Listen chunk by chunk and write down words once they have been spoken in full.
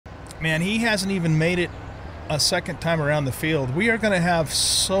Man, he hasn't even made it a second time around the field. We are going to have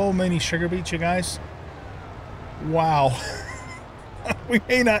so many sugar beets, you guys. Wow. we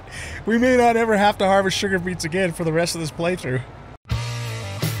may not ever have to harvest sugar beets again for the rest of this playthrough.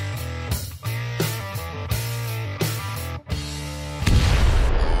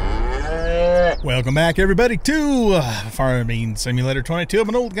 Welcome back, everybody, to Farming Simulator 22. I'm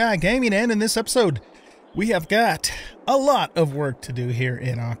an old guy gaming, and in this episode, we have got a lot of work to do here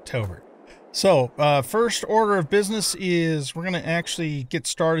in October. So, first order of business is we're going to actually get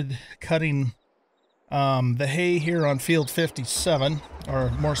started cutting the hay here on field 57, or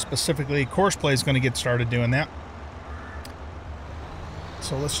more specifically, Courseplay is going to get started doing that.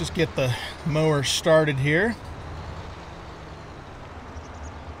 So let's just get the mower started here.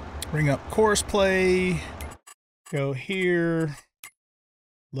 Bring up Courseplay, go here,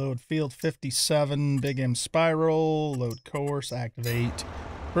 load field 57, Big M spiral, load course, activate,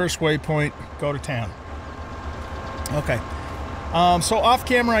 first waypoint, go to town. Okay, so off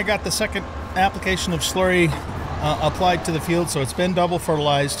camera I got the second application of slurry applied to the field, so it's been double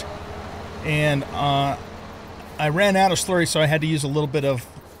fertilized, and I ran out of slurry, so I had to use a little bit of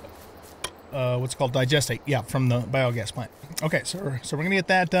what's called digestate, yeah, from the biogas plant. Okay, so we're gonna get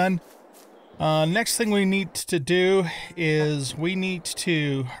that done. Next thing we need to do is we need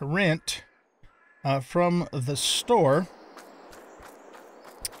to rent from the store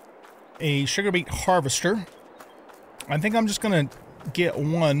a sugar beet harvester. I think I'm just gonna get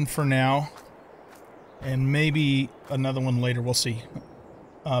one for now, and maybe another one later. We'll see.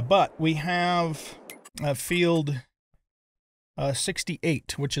 But we have a field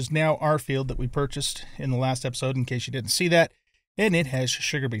 68, which is now our field that we purchased in the last episode, in case you didn't see that, and it has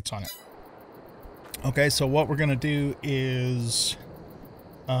sugar beets on it. Okay, so what we're going to do is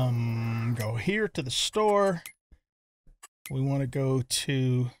go here to the store. We want to go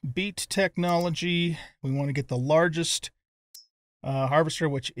to Beet Technology. We want to get the largest harvester,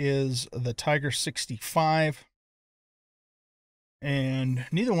 which is the Tiger 65. And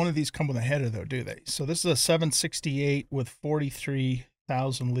neither one of these come with a header, though, do they? So this is a 768 with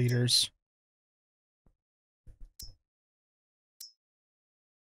 43,000 liters.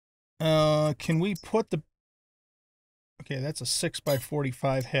 Can we put the... Okay, that's a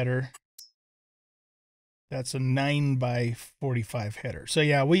 6x45 header. That's a 9x45 header. So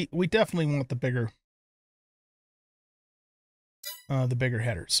yeah, we definitely want the bigger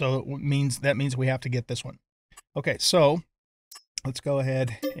header. So that means we have to get this one. Okay, so let's go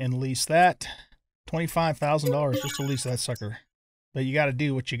ahead and lease that. $25,000 just to lease that sucker. But you got to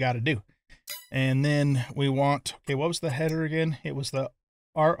do what you got to do. And then we want, okay, what was the header again? It was the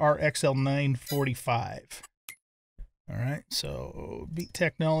RRXL 945. All right, so Beet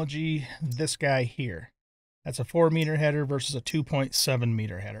Technology, this guy here. That's a 4-meter header versus a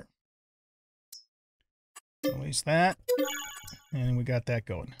 2.7-meter header. Release that. And we got that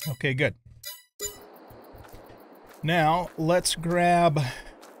going. Okay, good. Now, let's grab...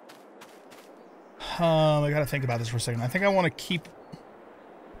 I gotta think about this for a second. I think I want to keep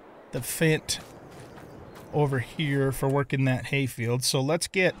the Fendt over here for working that hayfield. So let's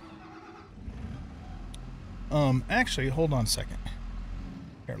get... actually, hold on a second.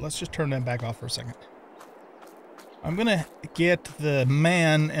 Here, let's just turn that back off for a second. I'm gonna get the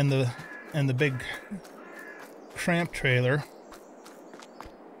man and the big tramp trailer.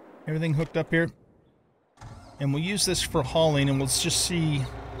 Everything hooked up here. And we'll use this for hauling, and we'll just see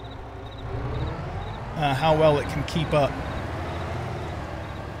how well it can keep up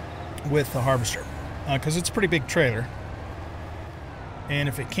with the harvester. Because it's a pretty big trailer. And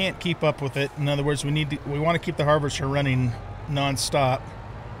if it can't keep up with it, in other words, we want to keep the harvester running non-stop,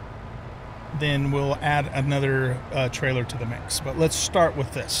 then we'll add another trailer to the mix. But let's start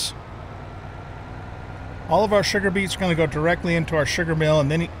with this. All of our sugar beets are going to go directly into our sugar mill,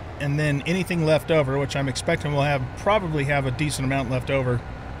 and then anything left over, which I'm expecting we'll probably have a decent amount left over,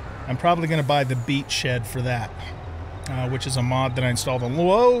 I'm probably going to buy the beet shed for that, which is a mod that I installed a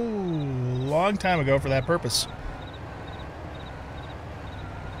long time ago for that purpose.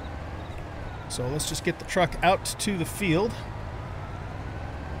 So let's just get the truck out to the field,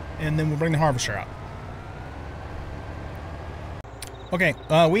 and then we'll bring the harvester out. Okay,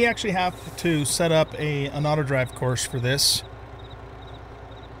 we actually have to set up an auto drive course for this.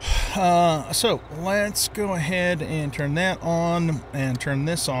 So let's go ahead and turn that on and turn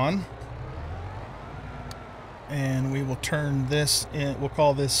this on. And we will turn this in, we'll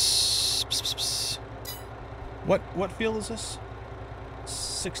call this, what field is this?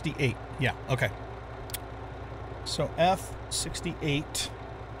 68. Yeah, okay. So F68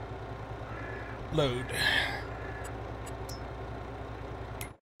 load.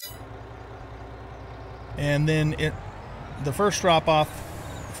 And then the first drop off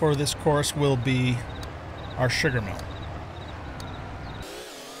for this course will be our sugar mill.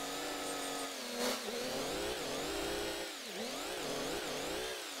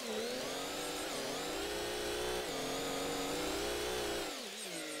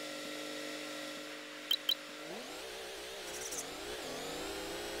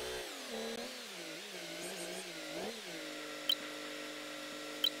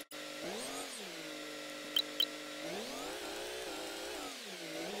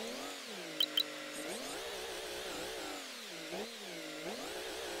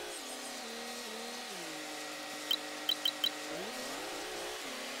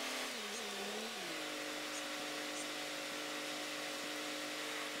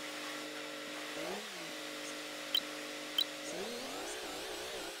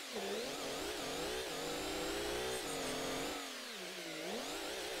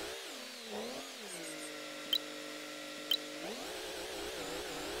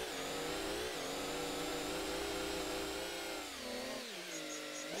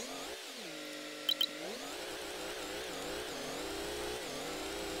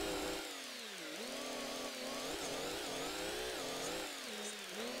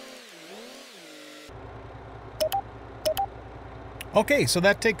 Okay, so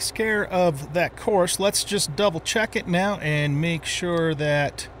that takes care of that course. Let's just double check it now and make sure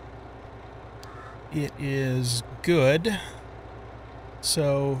that it is good.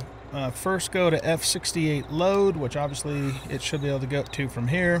 So first go to F68 load, which obviously it should be able to go to from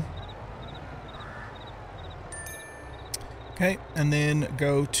here. Okay, and then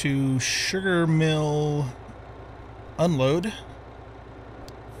go to sugar mill unload.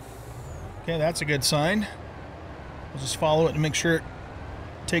 Okay, that's a good sign. We'll just follow it and make sure it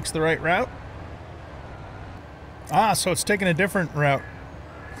takes the right route. Ah, so it's taking a different route.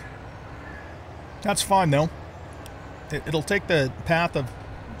 That's fine, though. It'll take the path of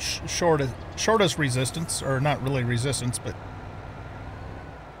shortest resistance, or not really resistance, but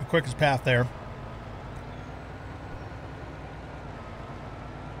the quickest path there.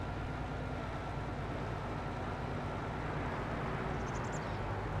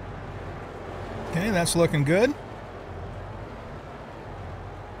 Okay, that's looking good.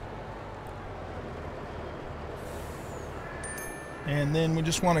 And then we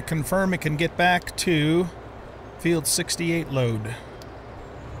just want to confirm it can get back to field 68 load.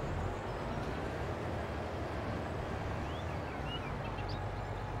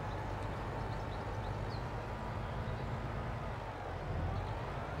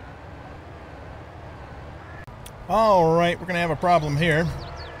 All right, we're going to have a problem here.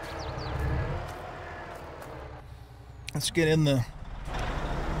 Let's get in the...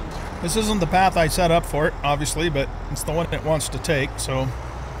 This isn't the path I set up for it, obviously, but it's the one it wants to take, so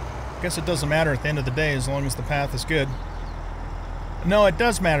I guess it doesn't matter at the end of the day as long as the path is good. No, it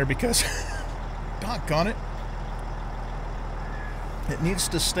does matter because, doggone it, it needs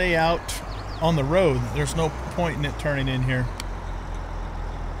to stay out on the road. There's no point in it turning in here.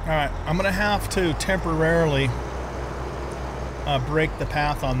 Alright, I'm going to have to temporarily break the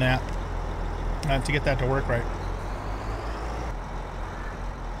path on that to get that to work right.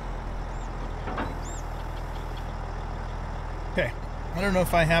 Okay, I don't know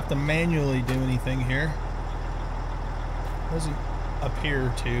if I have to manually do anything here. Doesn't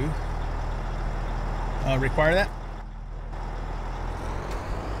appear to require that.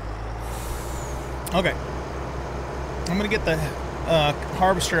 Okay, I'm going to get the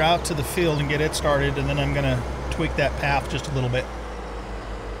harvester out to the field and get it started, and then I'm going to tweak that path just a little bit.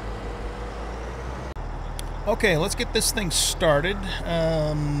 Okay, let's get this thing started.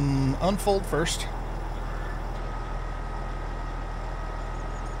 Unfold first.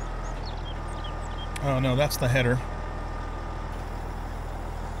 Oh no, that's the header.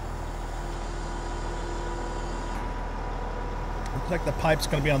 Looks like the pipe's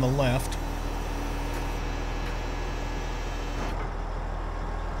going to be on the left.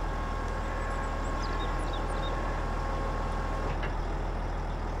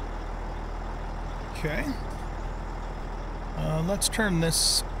 Okay. Let's turn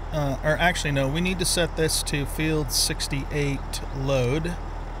this, or actually no, we need to set this to field 68 load.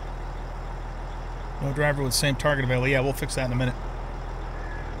 No driver with same target available. Yeah, we'll fix that in a minute.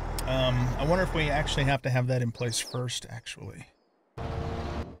 I wonder if we actually have to have that in place first, actually.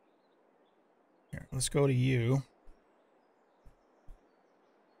 Here, let's go to you.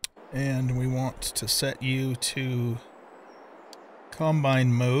 And we want to set you to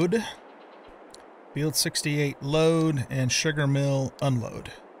combine mode, field 68 load, and sugar mill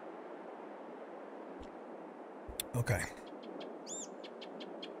unload. Okay.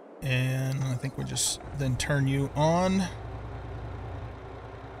 And I think we just then turn you on.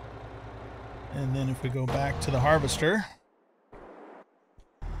 And then if we go back to the harvester.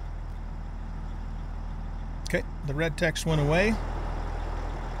 Okay, the red text went away.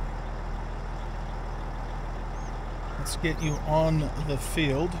 Let's get you on the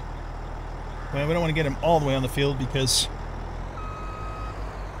field. Well, we don't want to get him all the way on the field because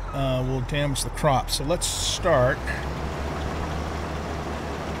we'll damage the crop. So let's start.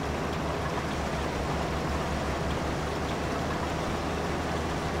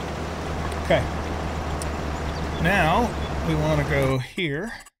 Okay. Now we want to go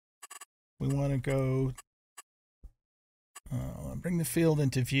here. We want to go bring the field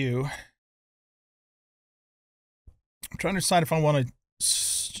into view. I'm trying to decide if I want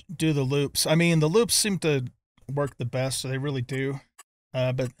to do the loops. I mean, the loops seem to work the best, so they really do.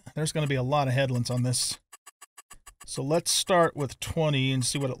 But there's going to be a lot of headlands on this. So let's start with 20 and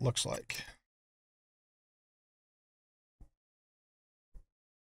see what it looks like.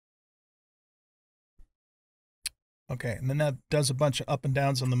 Okay, and then that does a bunch of up and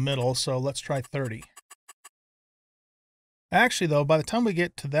downs in the middle, so let's try 30. Actually, though, by the time we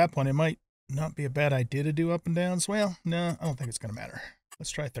get to that point, it might not be a bad idea to do up and downs. Well, no, I don't think it's going to matter.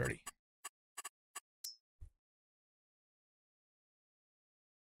 Let's try 30.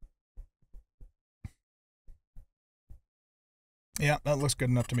 Yeah, that looks good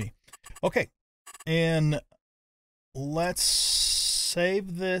enough to me. Okay, and let's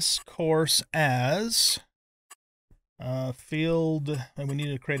save this course as field, and we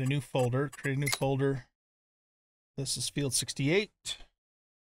need to create a new folder. Create a new folder. This is field 68.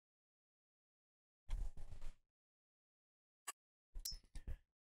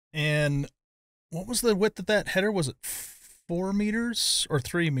 And what was the width of that header? Was it 4 meters or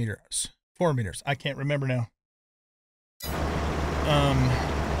 3 meters? 4 meters. I can't remember now.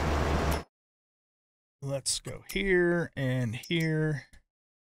 Let's go here and here.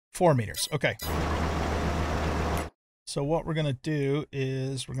 4 meters. Okay. So what we're going to do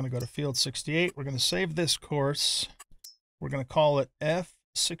is we're going to go to field 68. We're going to save this course. We're going to call it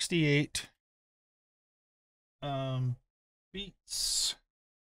F68 beats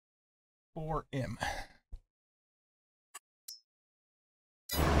 4M.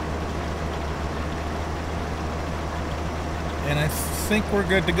 And I think we're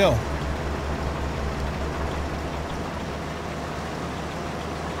good to go.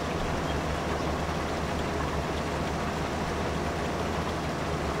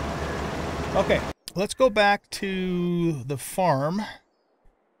 Okay, let's go back to the farm,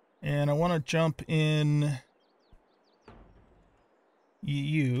 and I want to jump in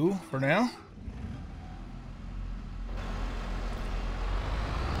you for now.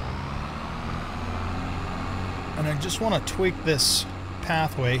 And I just want to tweak this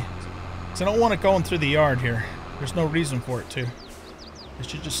pathway, because I don't want it going through the yard here. There's no reason for it to. It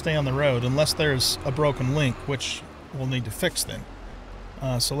should just stay on the road, unless there's a broken link, which we'll need to fix then.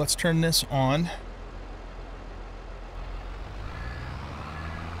 So let's turn this on.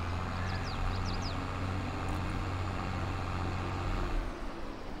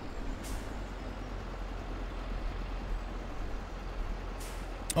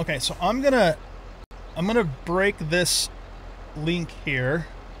 Okay, so I'm gonna break this link here,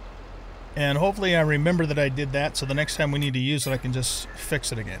 and hopefully I remember that I did that, so the next time we need to use it I can just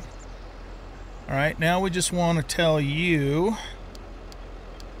fix it again. Alright, now we just want to tell you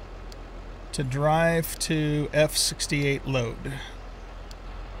to drive to F68 load.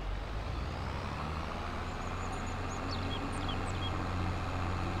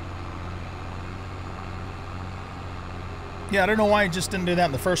 Yeah, I don't know why it just didn't do that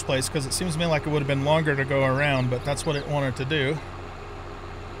in the first place, because it seems to me like it would have been longer to go around, but that's what it wanted to do.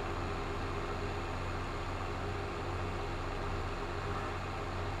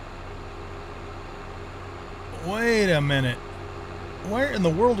 Wait a minute. Where in the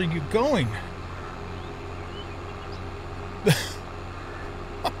world are you going?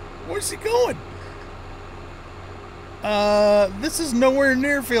 Where's he going? This is nowhere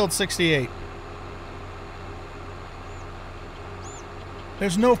near field 68.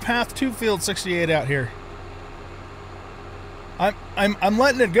 There's no path to field 68 out here. I'm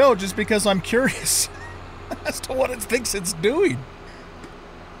letting it go just because I'm curious as to what it thinks it's doing.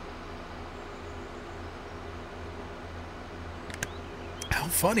 How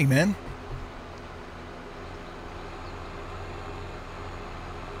funny, man.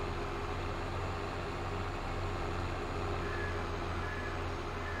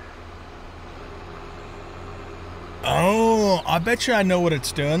 Oh, I bet you I know what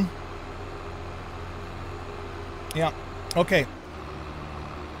it's doing. Yeah. Okay.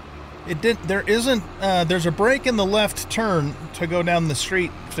 There isn't, there's a break in the left turn to go down the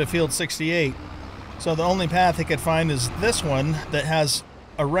street to field 68. So the only path it could find is this one that has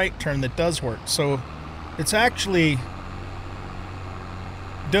a right turn that does work. So it's actually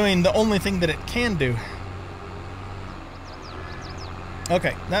doing the only thing that it can do.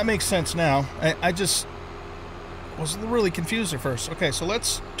 Okay, that makes sense now. I just was really confused at first. Okay, so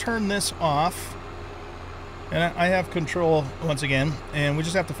let's turn this off. And I have control once again, and we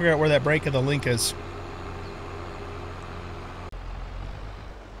just have to figure out where that break of the link is.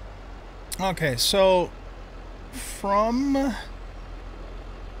 Okay, so from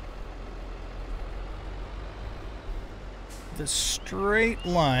the straight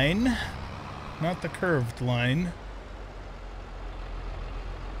line, not the curved line,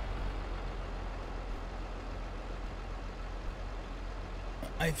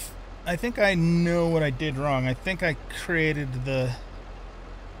 I think I know what I did wrong. I think I created the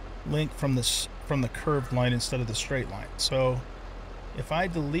link from the curved line instead of the straight line. So if I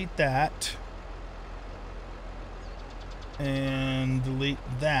delete that and delete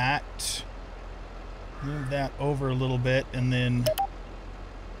that, move that over a little bit, and then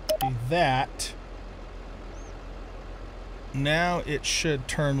do that, now it should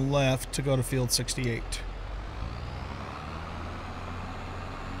turn left to go to field 68.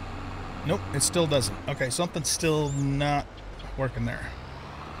 Nope, it still doesn't. Okay, something's still not working there.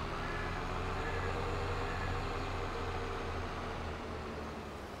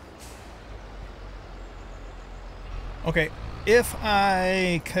 Okay, if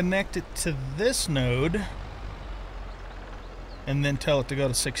I connect it to this node and then tell it to go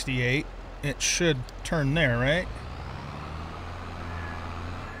to 68, it should turn there, right?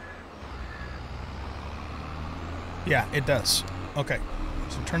 Yeah, it does. Okay.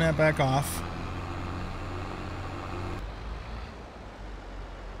 So turn that back off.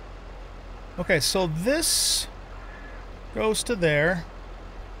 Okay, so this goes to there.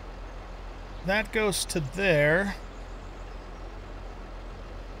 That goes to there.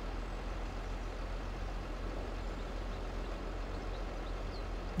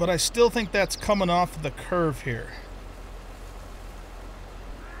 But I still think that's coming off the curve here.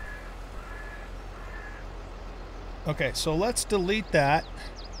 Okay, so let's delete that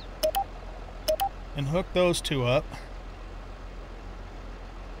and hook those two up.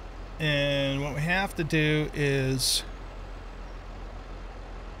 And what we have to do is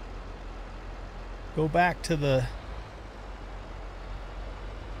go back to the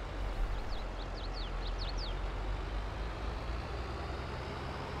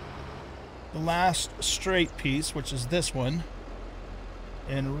last straight piece, which is this one,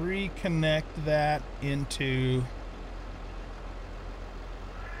 and reconnect that into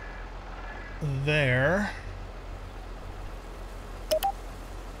there.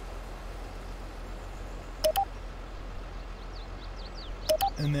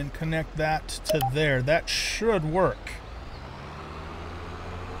 And then connect that to there. That should work.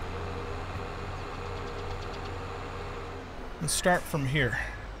 Let's start from here.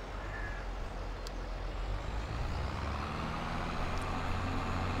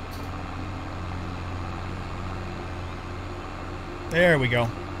 There we go.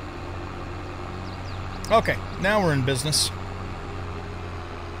 Okay, now we're in business.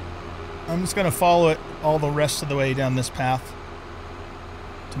 I'm just going to follow it all the rest of the way down this path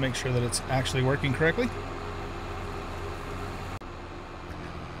to make sure that it's actually working correctly.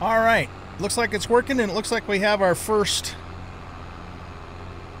 Alright, looks like it's working, and it looks like we have our first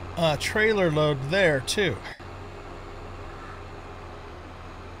trailer load there too.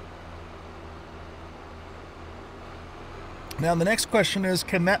 Now the next question is,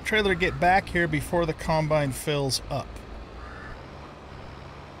 can that trailer get back here before the combine fills up?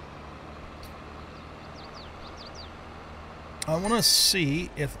 I want to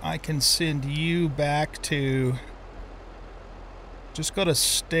see if I can send you back to, just go to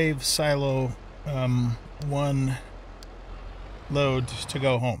stave silo 1 load to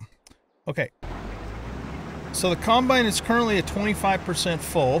go home. Okay, so the combine is currently at 25%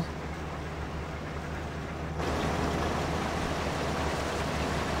 full.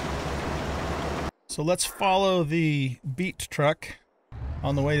 So let's follow the beet truck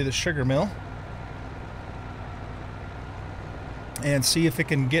on the way to the sugar mill and see if it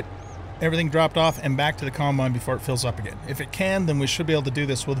can get everything dropped off and back to the combine before it fills up again. If it can, then we should be able to do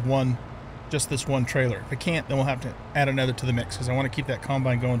this with just this one trailer. If it can't, then we'll have to add another to the mix, because I want to keep that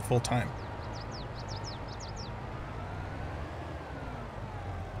combine going full time.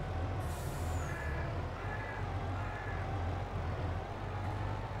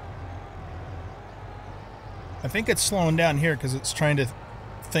 I think it's slowing down here because it's trying to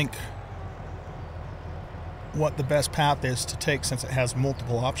think what the best path is to take since it has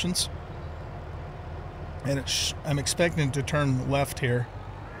multiple options. And I'm expecting to turn left here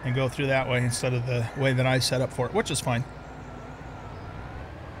and go through that way instead of the way that I set up for it, which is fine.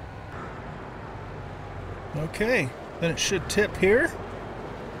 Okay, then it should tip here.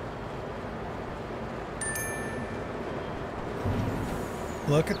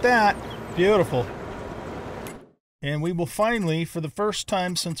 Look at that. Beautiful. And we will finally, for the first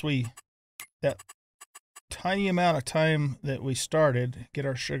time since that tiny amount of time that we started, get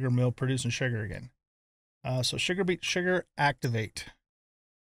our sugar mill producing sugar again. So sugar beet sugar activate.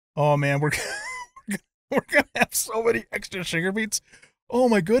 Oh man, we're gonna have so many extra sugar beets. Oh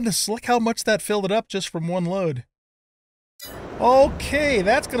my goodness, look how much that filled it up just from one load. Okay,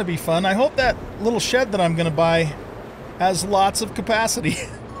 that's gonna be fun. I hope that little shed that I'm gonna buy has lots of capacity.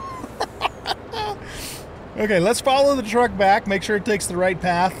 Okay, let's follow the truck back, make sure it takes the right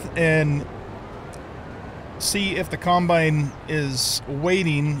path, and see if the combine is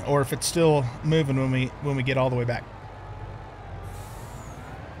waiting or if it's still moving when we get all the way back.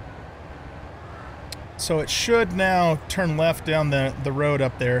 So it should now turn left down the road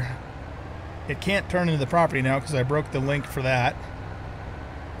up there. It can't turn into the property now because I broke the link for that.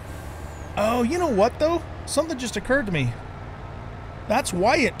 Oh, you know what though? Something just occurred to me. That's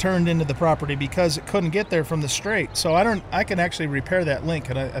why it turned into the property, because it couldn't get there from the straight. So I can actually repair that link,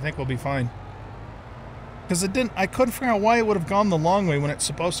 and I think we'll be fine. Because I couldn't figure out why it would have gone the long way when it's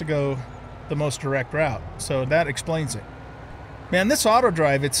supposed to go the most direct route. So that explains it. Man, this auto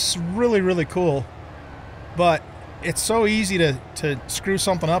drive, it's really, really cool. But it's so easy to screw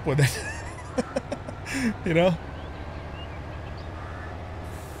something up with it. You know?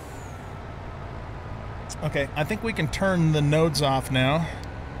 Okay, I think we can turn the nodes off now.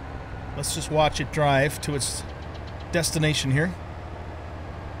 Let's just watch it drive to its destination here.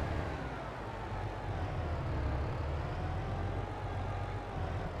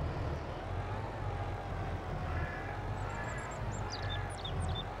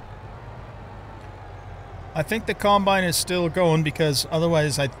 I think the combine is still going because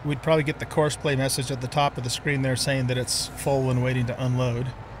otherwise we'd probably get the course play message at the top of the screen there saying that it's full and waiting to unload.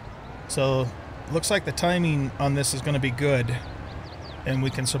 So looks like the timing on this is going to be good, and we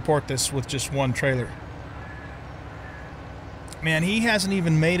can support this with just one trailer. Man, he hasn't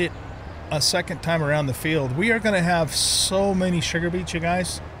even made it a second time around the field. We are going to have so many sugar beets, you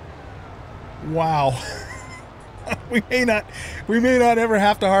guys. Wow. we may not ever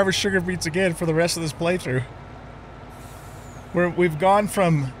have to harvest sugar beets again for the rest of this playthrough. We've gone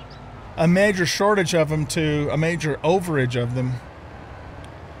from a major shortage of them to a major overage of them.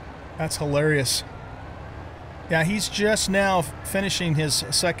 That's hilarious. Yeah, he's just now finishing his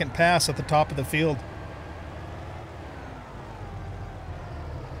second pass at the top of the field.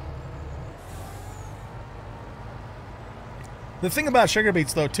 The thing about sugar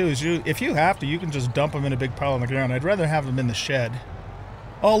beets, though, too, is if you have to, you can just dump them in a big pile on the ground. I'd rather have them in the shed.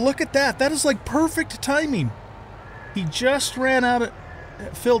 Oh, look at that. That is like perfect timing. He just ran out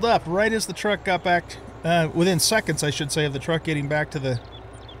filled up right as the truck got back, within seconds, I should say, of the truck getting back to the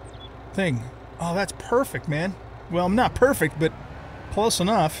thing. Oh, that's perfect, man. Well, not perfect, but close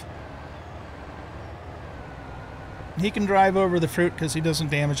enough. He can drive over the fruit because he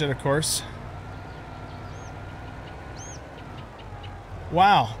doesn't damage it, of course.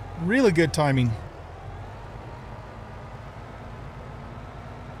 Wow, really good timing.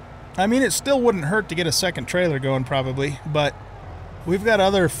 I mean, it still wouldn't hurt to get a second trailer going, probably, but we've got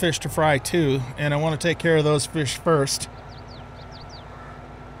other fish to fry, too, and I want to take care of those fish first.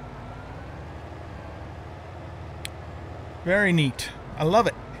 Very neat. I love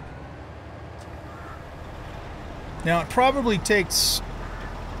it. Now, it probably takes...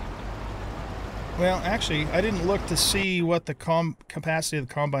 Well, actually, I didn't look to see what the capacity of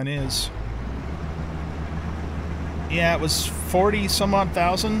the combine is. Yeah, it was 40-some-odd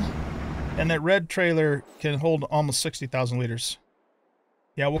thousand, and that red trailer can hold almost 60,000 liters.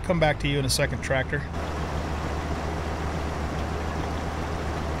 Yeah, we'll come back to you in a second, tractor.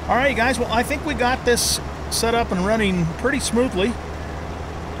 Alright, guys, well, I think we got this set up and running pretty smoothly.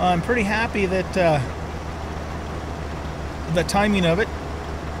 I'm pretty happy that the timing of it.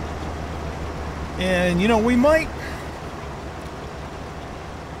 And, you know, we might...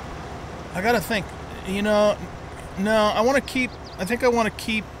 I gotta think. You know, no, I want to keep... I think I want to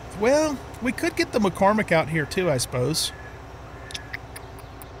keep... Well, we could get the McCormick out here, too, I suppose.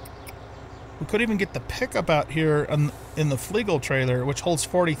 We could even get the pickup out here in the Flegel trailer, which holds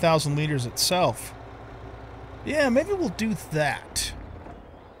 40,000 liters itself. Yeah, maybe we'll do that.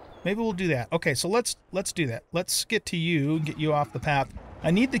 Maybe we'll do that. Okay, so let's do that. Let's get to you and get you off the path.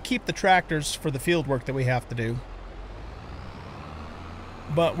 I need to keep the tractors for the field work that we have to do.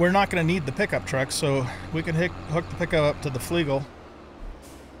 But we're not going to need the pickup truck, so we can hook the pickup up to the Flegel.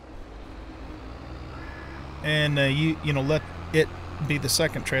 And you know, let it be the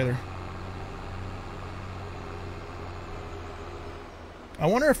second trailer. I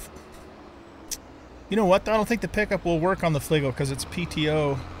wonder if... You know what? I don't think the pickup will work on the Flegel because it's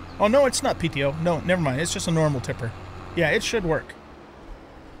PTO. Oh, no, it's not PTO. No, never mind. It's just a normal tipper. Yeah, it should work.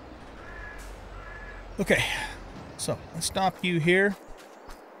 Okay. So, let's stop you here.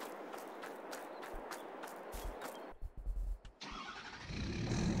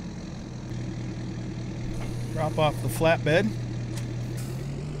 Drop off the flatbed.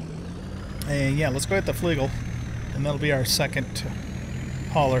 And yeah, let's go at the Flegel. And that'll be our second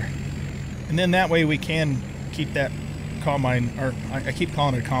hauler. And then that way we can keep that combine, or I keep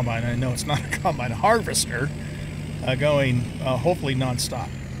calling it a combine. I know it's not a combine, a harvester, going hopefully non-stop.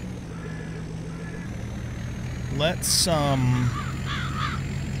 Let's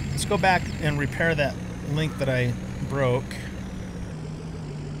go back and repair that link that I broke.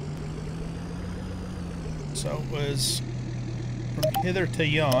 So it was from hither to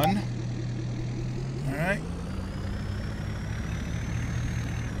yon. All right.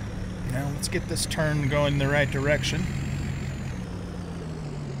 Now let's get this turn going in the right direction.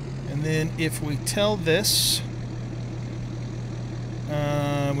 And then if we tell this,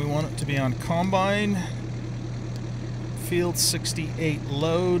 we want it to be on combine, field 68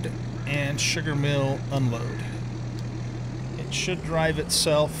 load, and sugar mill unload. It should drive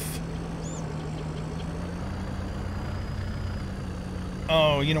itself.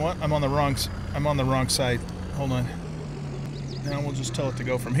 Oh, you know what? I'm on the wrong side. Hold on. Now we'll just tell it to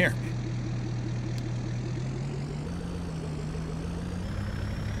go from here.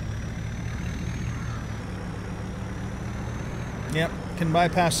 Yep, can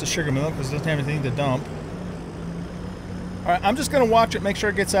bypass the sugar mill because it doesn't have anything to dump. Alright, I'm just going to watch it, make sure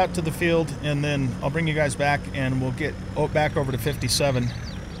it gets out to the field, and then I'll bring you guys back and we'll get back over to 57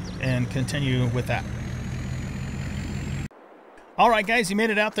 and continue with that. Alright guys, you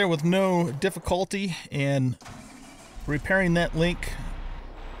made it out there with no difficulty, and repairing that link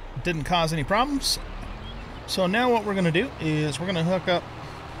didn't cause any problems. So now what we're going to do is we're going to hook up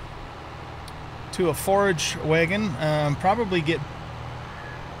to a forage wagon, probably get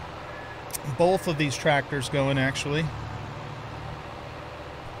both of these tractors going actually,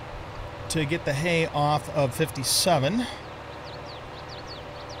 to get the hay off of 57.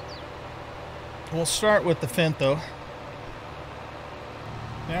 We'll start with the Fendt though.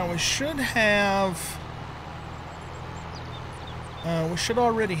 Now we should have, we should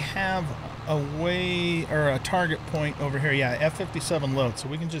already have a way, or a target point over here. Yeah, F57 load. So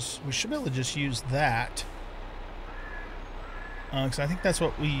we should be able to just use that. Because I think that's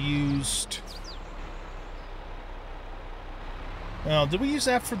what we used. Well, did we use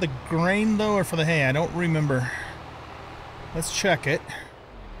that for the grain though, or for the hay? I don't remember. Let's check it.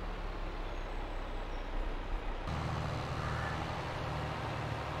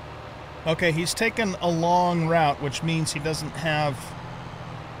 Okay, he's taken a long route, which means he doesn't have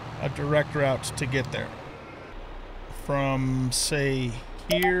a direct route to get there. From, say,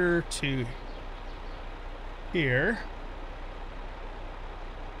 here to here.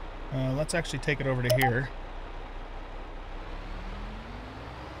 Let's actually take it over to here.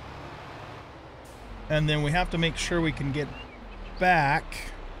 And then we have to make sure we can get back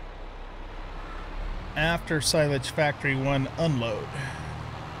after Silage Factory 1 unload.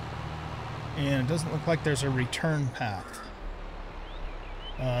 And it doesn't look like there's a return path.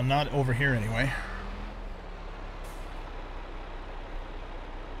 Not over here anyway.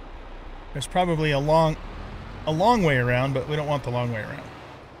 There's probably a long way around, but we don't want the long way around.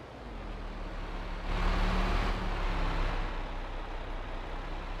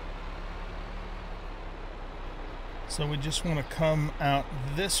 So we just want to come out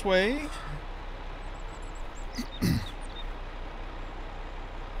this way.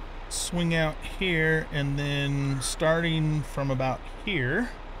 Swing out here, and then starting from about here,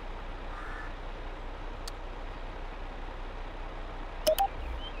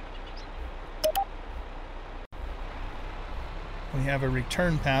 we have a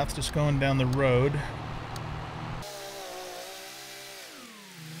return path just going down the road.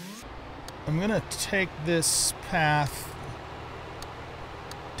 I'm gonna take this path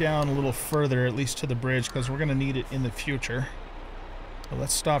down a little further, at least to the bridge, because we're gonna need it in the future. So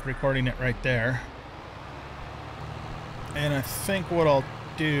let's stop recording it right there. And I think what I'll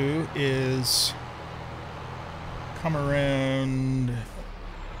do is come around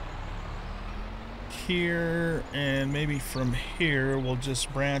here, and maybe from here we'll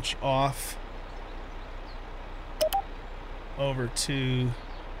just branch off over to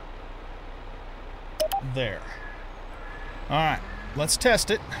there. Alright, let's test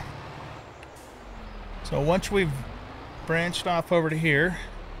it. So once we've branched off over to here,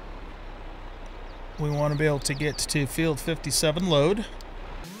 we want to be able to get to field 57 load.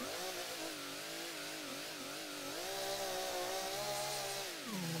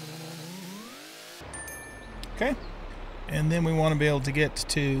 Okay, and then we want to be able to get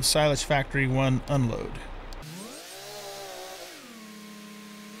to silage factory 1 unload.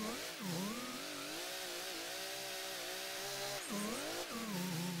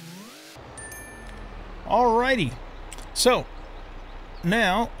 Alrighty, so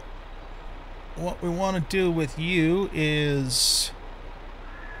now what we want to do with you is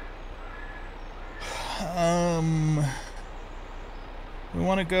we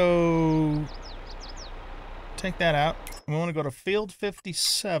want to go take that out. We want to go to field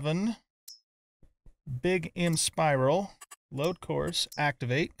 57, big M spiral, load course,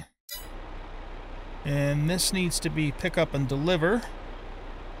 activate, and this needs to be pick up and deliver.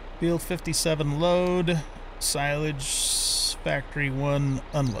 Field 57 load, silage factory 1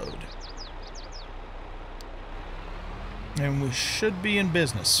 unload. And we should be in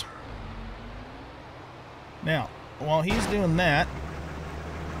business. Now, while he's doing that,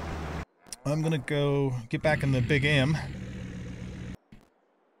 I'm going to go get back in the big M.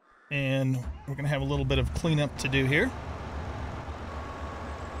 And we're going to have a little bit of cleanup to do here,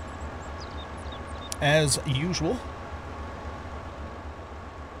 as usual.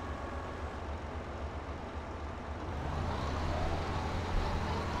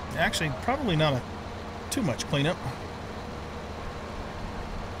 Actually, probably not too much cleanup.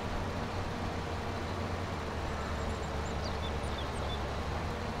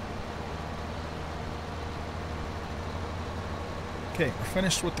 Okay, we're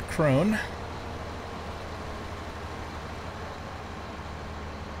finished with the crone.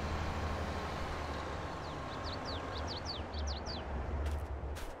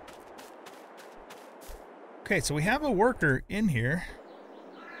 Okay, so we have a worker in here.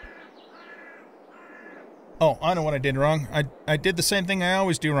 Oh, I know what I did wrong. I did the same thing I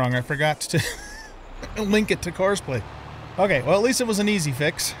always do wrong. I forgot to link it to courseplay. Okay, well, at least it was an easy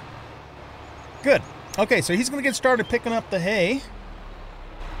fix. Good. Okay, so he's going to get started picking up the hay.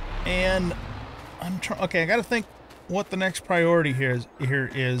 And I'm trying... Okay, I got to think what the next priority here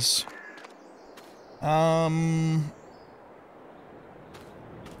is.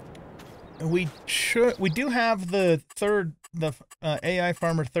 We do have the AI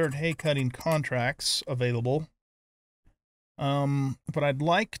Farmer third hay cutting contracts available. But I'd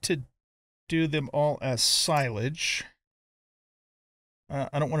like to do them all as silage.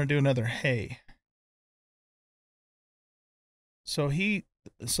 I don't want to do another hay. So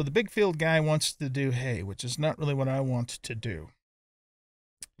the big field guy wants to do hay, which is not really what I want to do.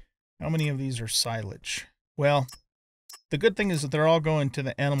 How many of these are silage? Well, the good thing is that they're all going to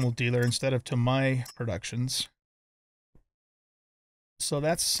the animal dealer instead of to my productions. So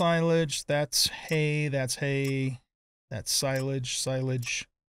that's silage, that's hay, that's silage,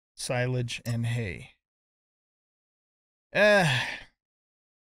 silage, and hay.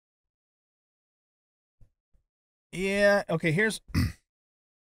 Yeah, okay, here's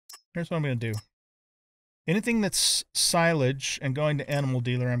what I'm going to do. Anything that's silage and going to animal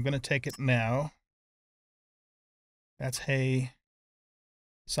dealer, I'm going to take it now. That's hay,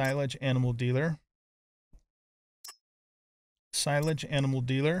 silage, animal dealer. Silage, animal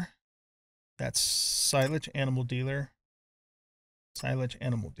dealer. That's silage, animal dealer. Silage,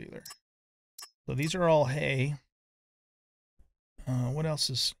 animal dealer. So these are all hay. What else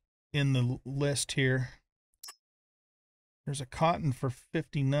is in the list here? There's a cotton for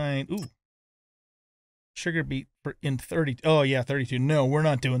 59. Ooh. Sugar beet in 30. Oh, yeah, 32. No, we're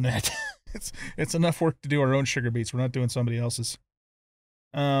not doing that. It's enough work to do our own sugar beets. We're not doing somebody else's.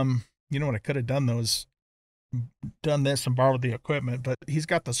 You know what I could have done, though, is done this and borrowed the equipment, but he's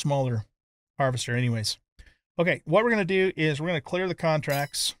got the smaller harvester anyways. Okay, what we're going to do is we're going to clear the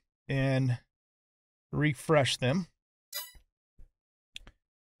contracts and refresh them.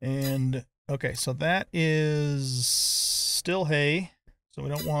 And, okay, so that is still hay, so we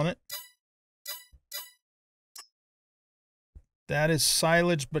don't want it. That is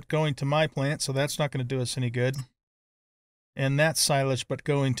silage, but going to my plant, so that's not going to do us any good. And that's silage, but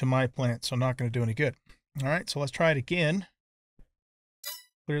going to my plant, so not going to do any good. All right, so let's try it again.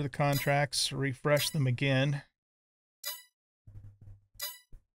 Clear the contracts, refresh them again.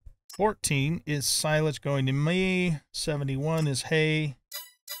 14 is silage going to me. 71 is hay.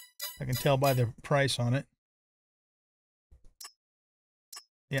 I can tell by the price on it.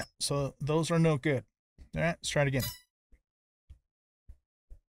 Yeah, so those are no good. All right, let's try it again.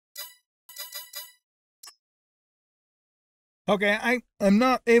 Okay, I'm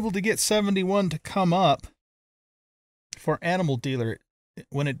not able to get 71 to come up for animal dealer.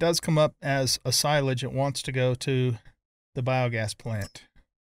 When it does come up as a silage, it wants to go to the biogas plant,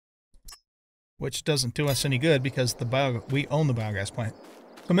 which doesn't do us any good because we own the biogas plant.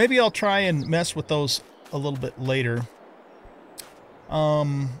 So maybe I'll try and mess with those a little bit later.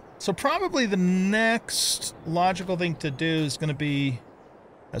 So probably the next logical thing to do is going to be,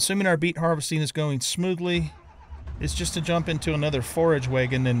 assuming our beet harvesting is going smoothly, is just to jump into another forage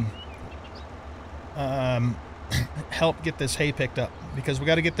wagon and help get this hay picked up, because we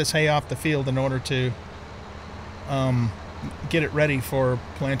got to get this hay off the field in order to get it ready for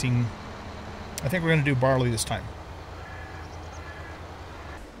planting. I think we're going to do barley this time.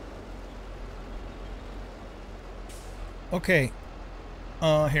 Okay.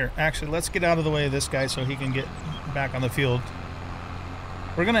 Here, actually, let's get out of the way of this guy so he can get back on the field.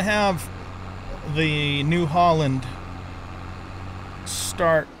 We're going to have the New Holland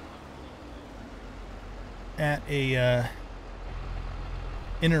start at a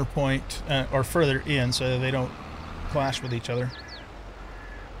inner point, or further in, so they don't clash with each other.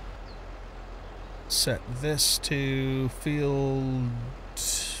 Set this to field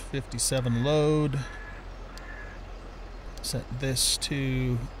 57 load. Set this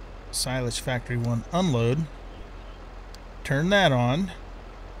to silage factory 1 unload. Turn that on.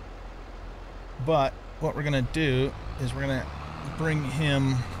 But what we're going to do is we're going to bring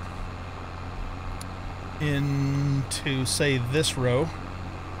him into, say, this row.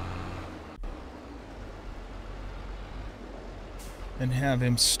 And have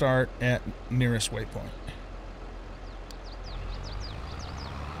him start at nearest waypoint.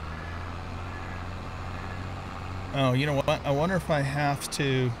 Oh, you know what? I wonder if I have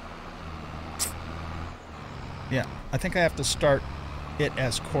to... Yeah, I think I have to start it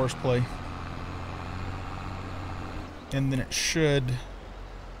as course play. And then it should,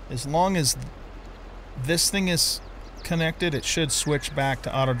 as long as this thing is connected, it should switch back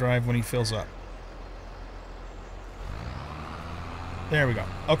to auto drive when he fills up. There we go.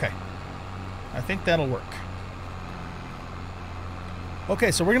 Okay. I think that'll work.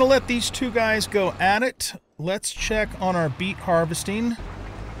 Okay, so we're going to let these two guys go at it. Let's check on our beet harvesting.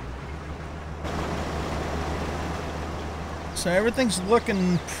 So everything's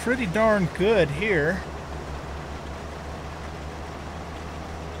looking pretty darn good here.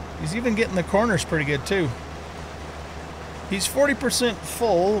 He's even getting the corners pretty good too. He's 40%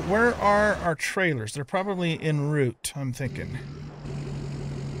 full. Where are our trailers? They're probably en route, I'm thinking.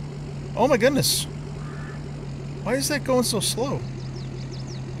 Oh my goodness. Why is that going so slow?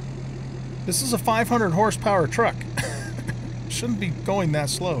 This is a 500 horsepower truck. Shouldn't be going that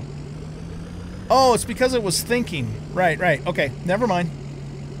slow. Oh, it's because it was thinking. Right, right. Okay, never mind.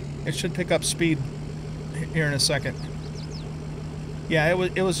 It should pick up speed here in a second. Yeah,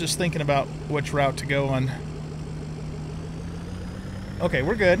 it was just thinking about which route to go on. Okay,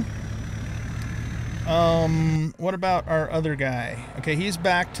 we're good. What about our other guy? Okay, he's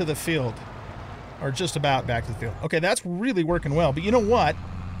back to the field. Or just about back to the field. Okay, that's really working well. But you know what?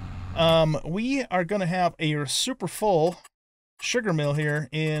 We are going to have a super full sugar mill here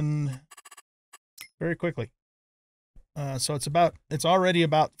in very quickly. So it's already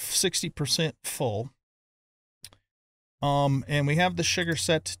about 60% full. And we have the sugar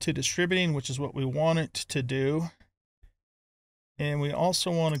set to distributing, which is what we want it to do. And we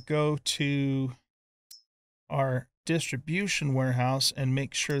also want to go to our distribution warehouse and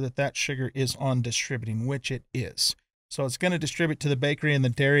make sure that that sugar is on distributing, which it is. So it's going to distribute to the bakery and the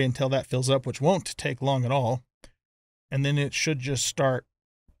dairy until that fills up, which won't take long at all. And then it should just start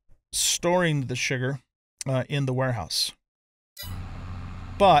storing the sugar in the warehouse.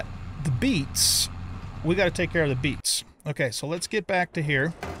 But the beets, we got to take care of the beets. Okay, so let's get back to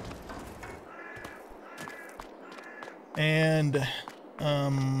here. And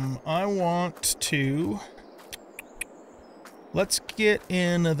I want to... Let's get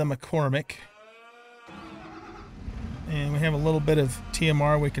in the McCormick. And we have a little bit of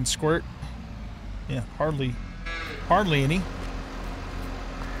TMR we can squirt. Yeah, hardly any.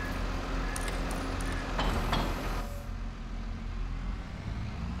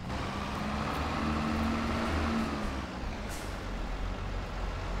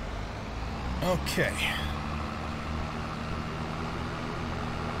 Okay.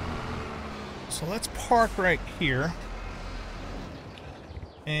 So let's park right here.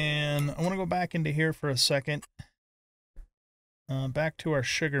 And I want to go back into here for a second. Back to our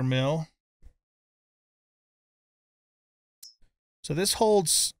sugar mill. So this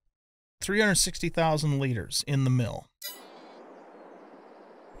holds 360,000 liters in the mill.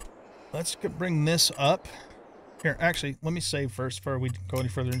 Let's bring this up. Here, actually, let me save first before we go any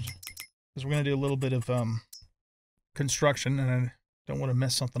further, because we're going to do a little bit of construction, and I don't want to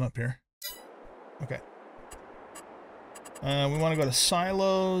mess something up here. Okay. We want to go to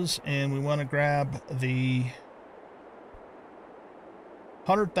silos, and we want to grab the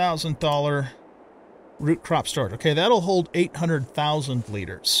 $100,000 root crop storage. Okay, that'll hold 800,000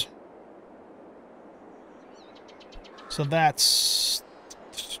 liters. So that's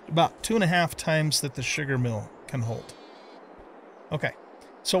about 2.5 times that the sugar mill can hold. Okay,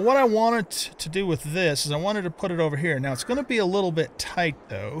 so what I wanted to do with this is I wanted to put it over here. Now it's going to be a little bit tight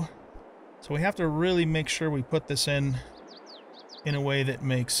though, so we have to really make sure we put this in a way that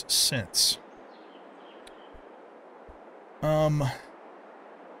makes sense.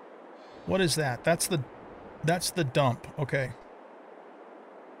 What is that? That's the dump. Okay.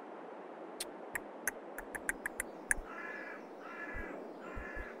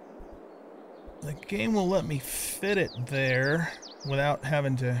 The game will let me fit it there without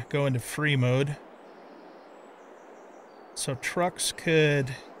having to go into free mode. So trucks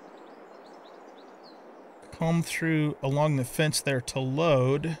could come through along the fence there to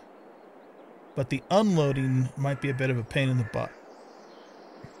load, but the unloading might be a bit of a pain in the butt.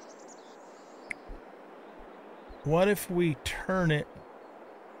 What if we turn it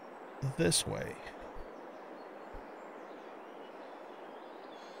this way?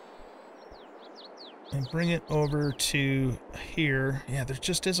 And bring it over to here. Yeah, there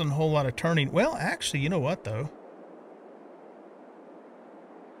just isn't a whole lot of turning. Well, actually, you know what, though?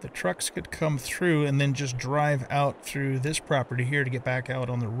 The trucks could come through and then just drive out through this property here to get back out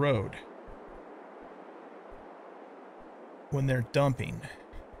on the road when they're dumping.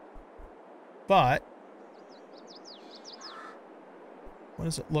 But what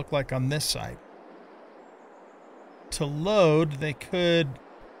does it look like on this side? To load, they could...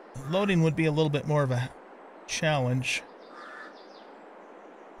 Loading would be a little bit more of a challenge.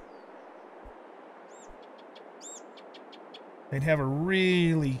 They'd have a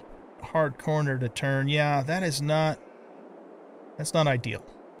really hard corner to turn. Yeah, that's not ideal.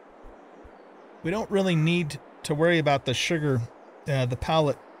 We don't really need to worry about the sugar, the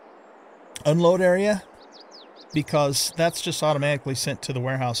pallet unload area, because that's just automatically sent to the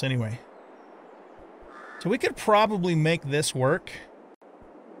warehouse anyway. So we could probably make this work.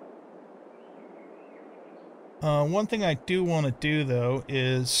 One thing I do want to do, though,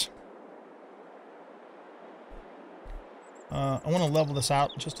 is I want to level this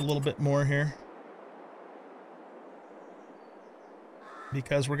out just a little bit more here,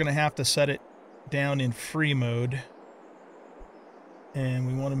 because we're going to have to set it down in free mode, and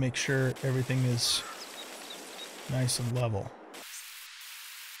we want to make sure everything is nice and level.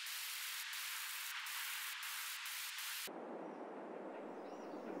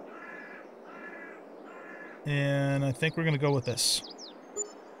 And I think we're going to go with this.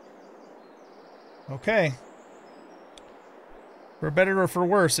 Okay. For better or for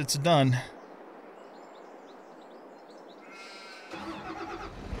worse, it's done.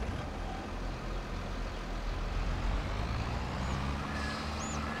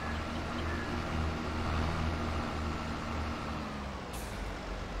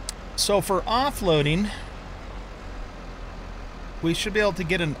 So for offloading, we should be able to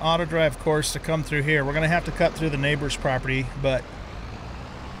get an auto drive course to come through here. We're going to have to cut through the neighbor's property, but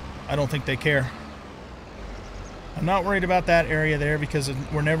I don't think they care. I'm not worried about that area there because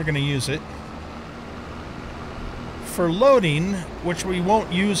we're never going to use it. For loading, which we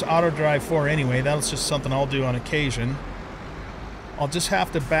won't use auto drive for anyway, that's just something I'll do on occasion. I'll just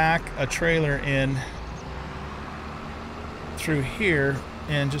have to back a trailer in through here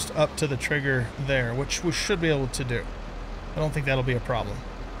and just up to the trigger there, which we should be able to do. I don't think that'll be a problem.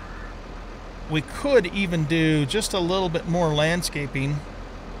 We could even do just a little bit more landscaping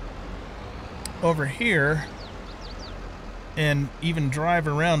over here and even drive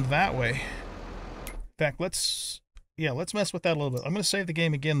around that way. In fact, let's mess with that a little bit. I'm going to save the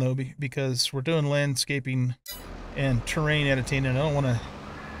game again, though, because we're doing landscaping and terrain editing, and I want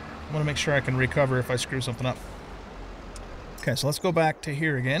to make sure I can recover if I screw something up. Okay, so let's go back to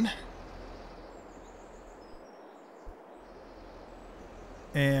here again.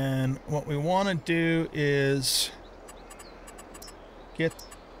 And what we want to do is get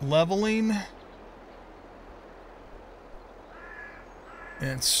leveling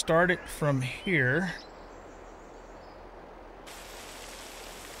and start it from here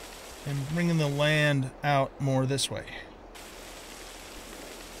and bringing the land out more this way.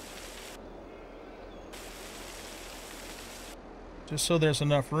 just so there's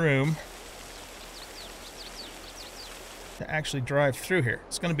enough room to actually drive through here.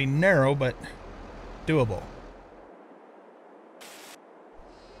 It's going to be narrow, but doable.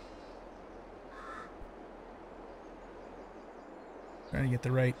 Trying to get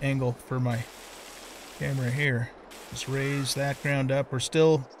the right angle for my camera here. Just raise that ground up. We're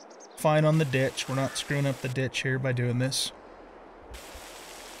still fine on the ditch. We're not screwing up the ditch here by doing this.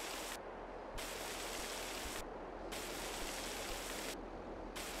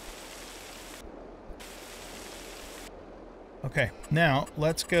 Okay, now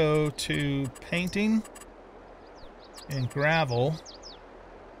let's go to painting and gravel.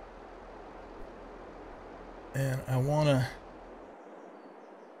 And I want to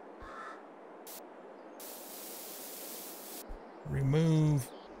remove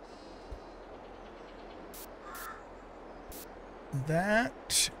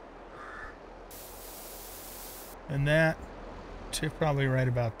that and that to probably right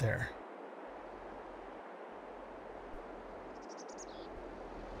about there.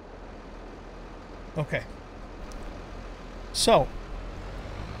 Okay. So,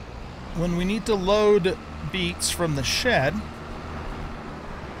 when we need to load beets from the shed,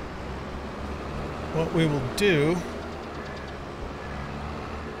 what we will do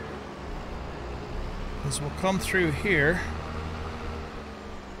is we'll come through here,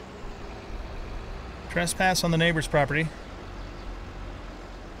 trespass on the neighbor's property.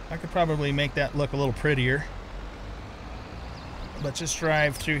 I could probably make that look a little prettier. But just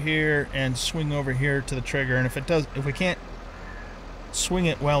drive through here and swing over here to the trigger, and if we can't swing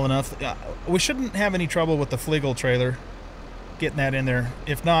it well enough, we shouldn't have any trouble with the Flegel trailer getting that in there.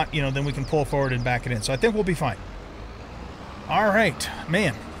 If not, you know, then we can pull forward and back it in. So I think we'll be fine. All right,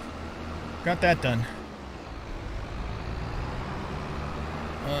 man, got that done.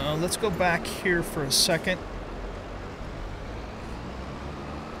 Let's go back here for a second.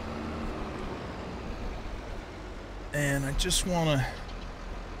 And I just want to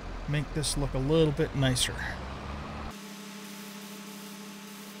make this look a little bit nicer.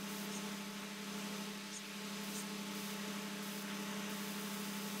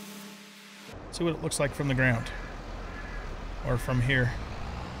 See what it looks like from the ground. Or from here.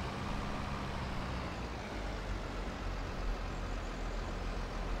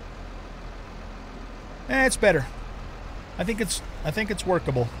 It's better. I think it's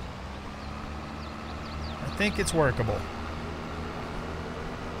workable. I think it's workable.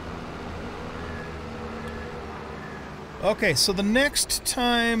 Okay, so the next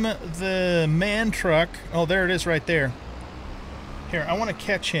time the man truck... Oh, there it is right there. Here, I want to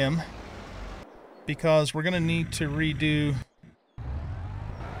catch him because we're going to need to redo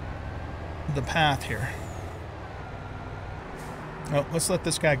the path here. Oh, let's let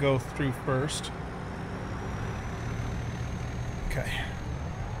this guy go through first. Okay.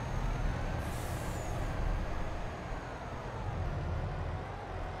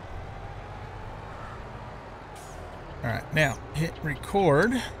 Alright, now hit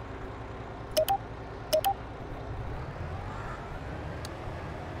record.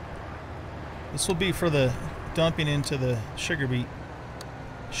 This will be for the dumping into the sugar beet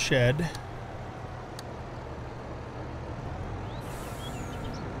shed.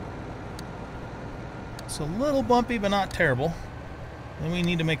 It's a little bumpy, but not terrible. Then we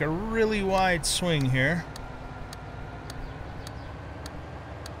need to make a really wide swing here.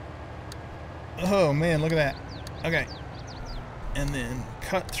 Oh man, look at that. Okay. And then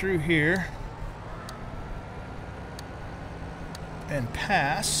cut through here. And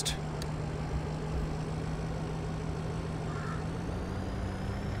past.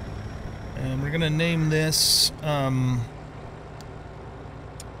 And we're going to name this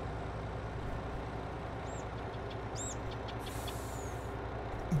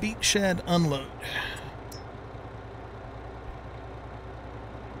Beet Shed Unload.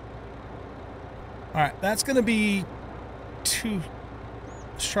 Alright, that's going to be too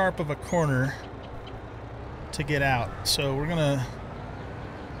sharp of a corner to get out. So we're going to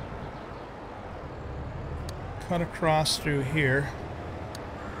cut across through here.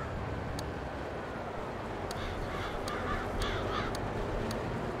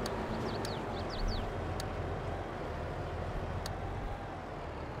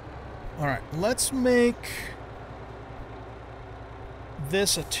 Alright, let's make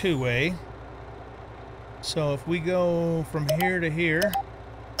this a two-way. So if we go from here to here,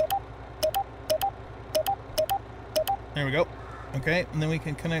 there we go. Okay, and then we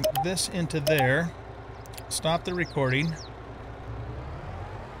can connect this into there. Stop the recording.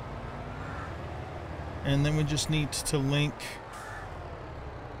 And then we just need to link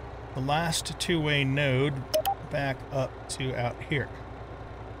the last two-way node back up to out here.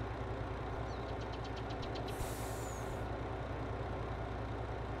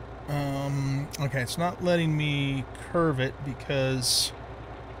 Okay, it's not letting me curve it because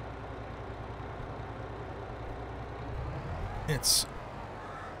it's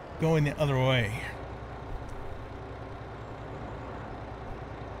going the other way.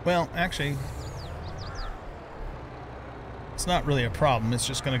 Well, actually, it's not really a problem. It's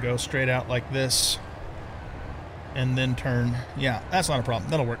just going to go straight out like this and then turn. Yeah, that's not a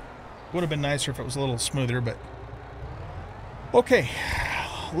problem. That'll work. Would have been nicer if it was a little smoother, but okay.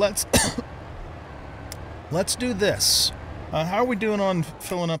 Let's let's do this. How are we doing on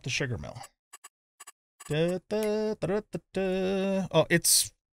filling up the sugar mill? Oh,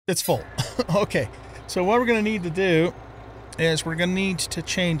 it's full. Okay, so what we're going to need to do is we're going to need to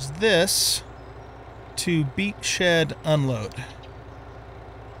change this to beet shed unload.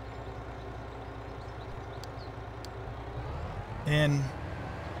 And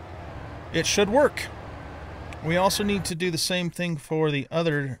it should work. We also need to do the same thing for the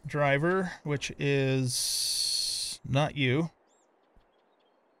other driver, which is not you.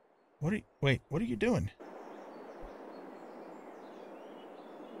 Wait, what are you doing?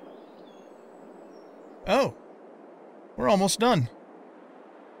 Oh, we're almost done.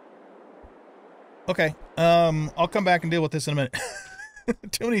 Okay, I'll come back and deal with this in a minute.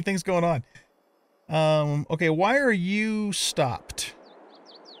 Too many things going on. Okay, why are you stopped?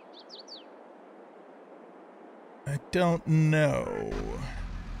 I don't know.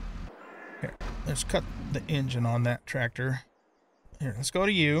 Here, let's cut the engine on that tractor. Here, let's go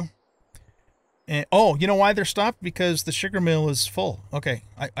to you. And, oh, you know why they're stopped? Because the sugar mill is full. Okay,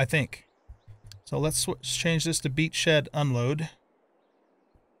 I think. So let's change this to beet shed unload.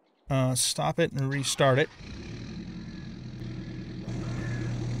 Stop it and restart it.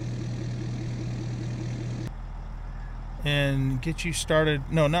 And get you started.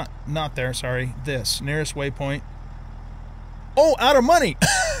 No, not there, sorry. This. Nearest waypoint. Oh, out of money!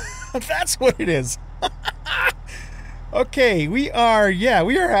 That's what it is. Okay, we are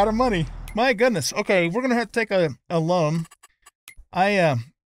out of money. My goodness. Okay, we're going to have to take a loan. I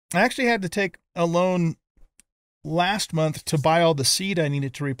actually had to take a loan last month to buy all the seed I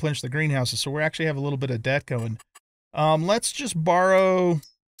needed to replenish the greenhouses, so we actually have a little bit of debt going. Let's just borrow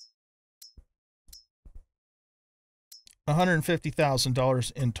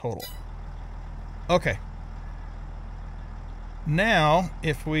 $150,000 in total. Okay. Now,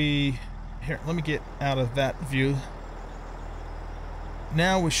 if we... Here, let me get out of that view.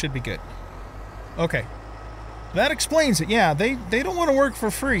 Now we should be good. Okay. That explains it. Yeah, they don't want to work for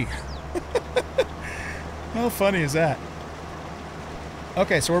free. How funny is that?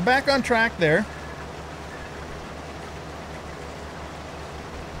 Okay, so we're back on track there.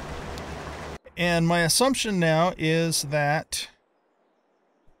 And my assumption now is that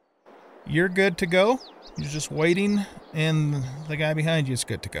you're good to go. You're just waiting, and the guy behind you is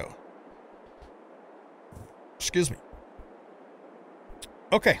good to go. Excuse me.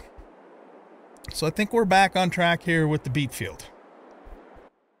 Okay. So I think we're back on track here with the beet field.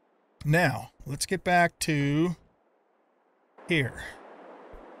 Now, let's get back to here.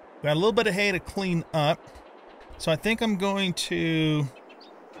 Got a little bit of hay to clean up. So I think I'm going to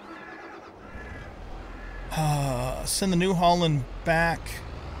send the New Holland back.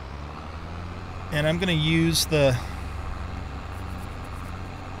 And I'm going to use the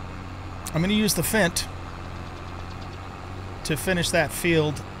Fendt to finish that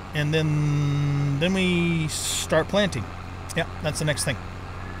field, and then we start planting. Yeah, that's the next thing.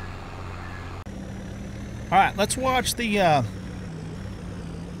 All right, let's watch the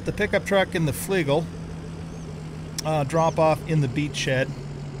pickup truck and the Flegel drop off in the beet shed.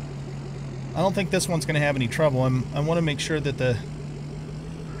 I don't think this one's going to have any trouble. I want to make sure that the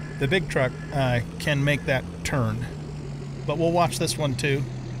big truck can make that turn. But we'll watch this one too,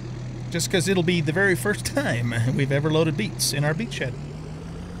 just because it'll be the very first time we've ever loaded beets in our beet shed.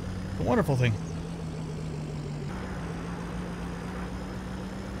 A wonderful thing.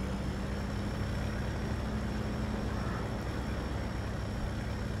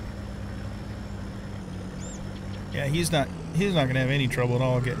 Yeah, he's not gonna have any trouble at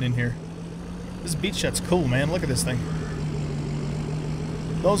all getting in here. This beet shed's cool, man. Look at this thing.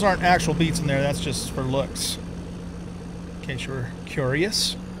 Those aren't actual beets in there, that's just for looks. In case you were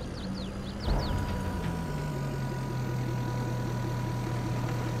curious.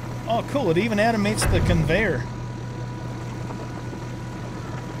 Oh, cool, it even animates the conveyor.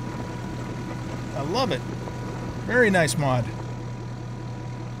 I love it. Very nice mod.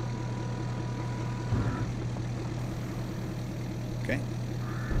 Okay.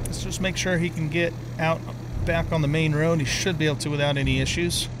 Let's just make sure he can get out back on the main road. He should be able to without any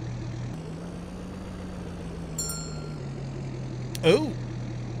issues. Oh!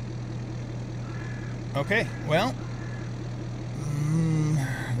 Okay, well,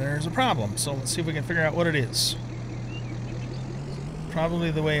 there's a problem. So let's see if we can figure out what it is.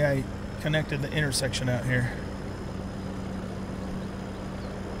 Probably the way I connected the intersection out here.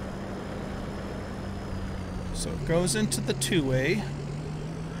 So it goes into the two-way.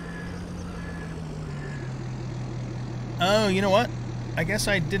 Oh, you know what? I guess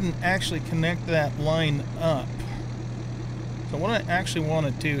I didn't actually connect that line up. So what I actually want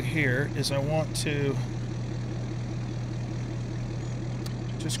to do here is I want to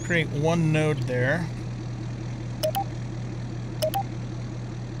just create one node there.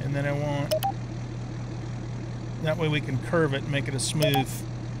 And then I want... that way we can curve it and make it a smooth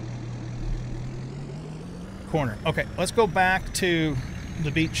corner. Okay, let's go back to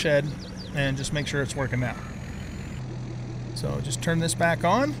the beach shed and just make sure it's working now. So just turn this back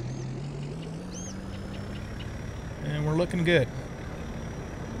on. And we're looking good.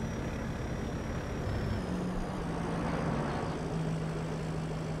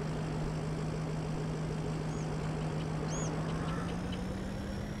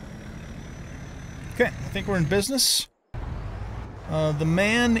 Okay, I think we're in business. The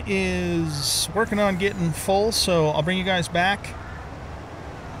man is working on getting full, so I'll bring you guys back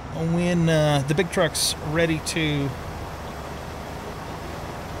when the big truck's ready to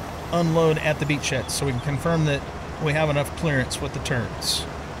unload at the beach shed, so we can confirm that we have enough clearance with the turns.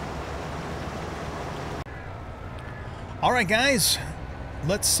 Alright guys,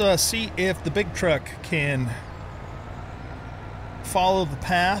 let's see if the big truck can follow the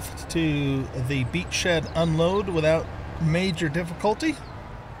path to the beach shed unload without major difficulty.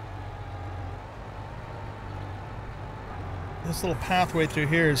 This little pathway through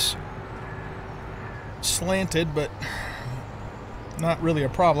here is slanted, but not really a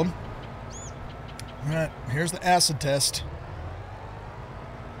problem. Alright, here's the acid test.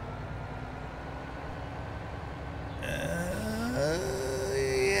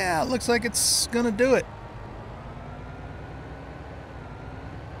 Yeah, it looks like it's gonna do it.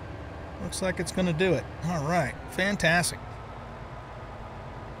 Looks like it's gonna do it. Alright, fantastic.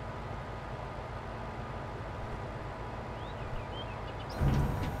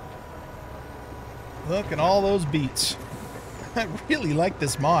 Look at all those beats. I really like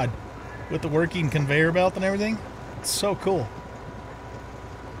this mod with the working conveyor belt and everything. It's so cool.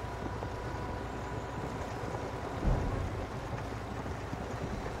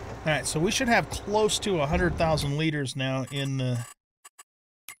 Alright, so we should have close to 100,000 liters now in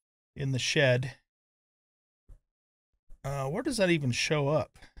the shed. Where does that even show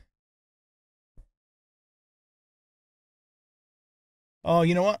up? Oh,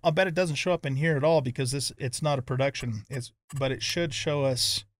 you know what? I'll bet it doesn't show up in here at all because it's not a production. But it should show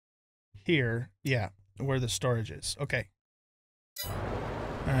us here, yeah, where the storage is. Okay.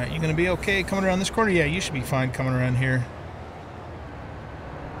 Alright, you gonna be okay coming around this corner? Yeah, you should be fine coming around here.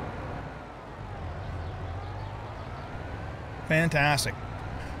 Fantastic.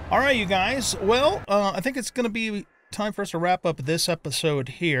 Alright, you guys. Well, I think it's gonna be time for us to wrap up this episode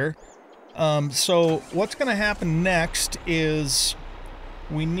here. So what's gonna happen next is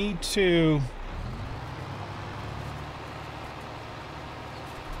we need to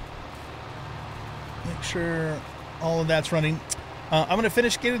make sure all of that's running. I'm going to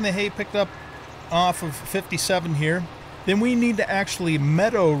finish getting the hay picked up off of 57 here. Then we need to actually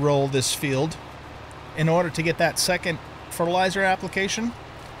meadow roll this field in order to get that second fertilizer application.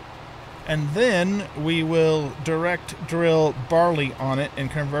 And then we will direct drill barley on it and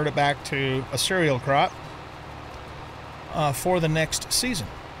convert it back to a cereal crop for the next season.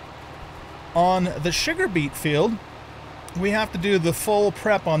 On the sugar beet field, we have to do the full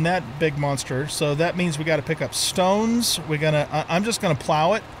prep on that big monster, so that means we got to pick up stones. I'm just gonna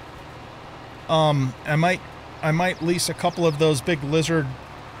plow it. I might lease a couple of those big lizard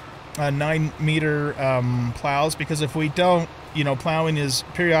 9-meter plows, because if we don't, you know,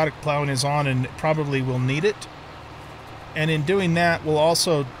 periodic plowing is on, and probably will need it. And in doing that, we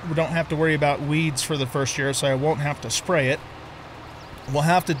don't have to worry about weeds for the first year, so I won't have to spray it. We'll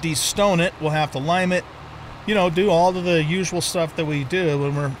have to de-stone it. We'll have to lime it. You know, do all of the usual stuff that we do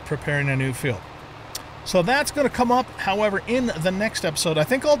when we're preparing a new field. So that's going to come up, however, in the next episode. I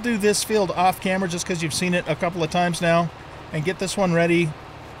think I'll do this field off camera just because you've seen it a couple of times now, and get this one ready.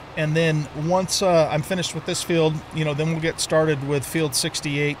 And then once I'm finished with this field, you know, then we'll get started with field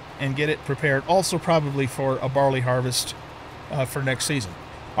 68 and get it prepared, also probably for a barley harvest for next season.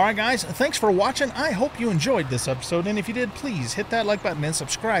 All right, guys, thanks for watching. I hope you enjoyed this episode, and if you did, please hit that like button and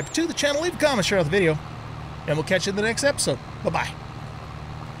subscribe to the channel. Leave a comment, share out the video. and we'll catch you in the next episode. Bye-bye.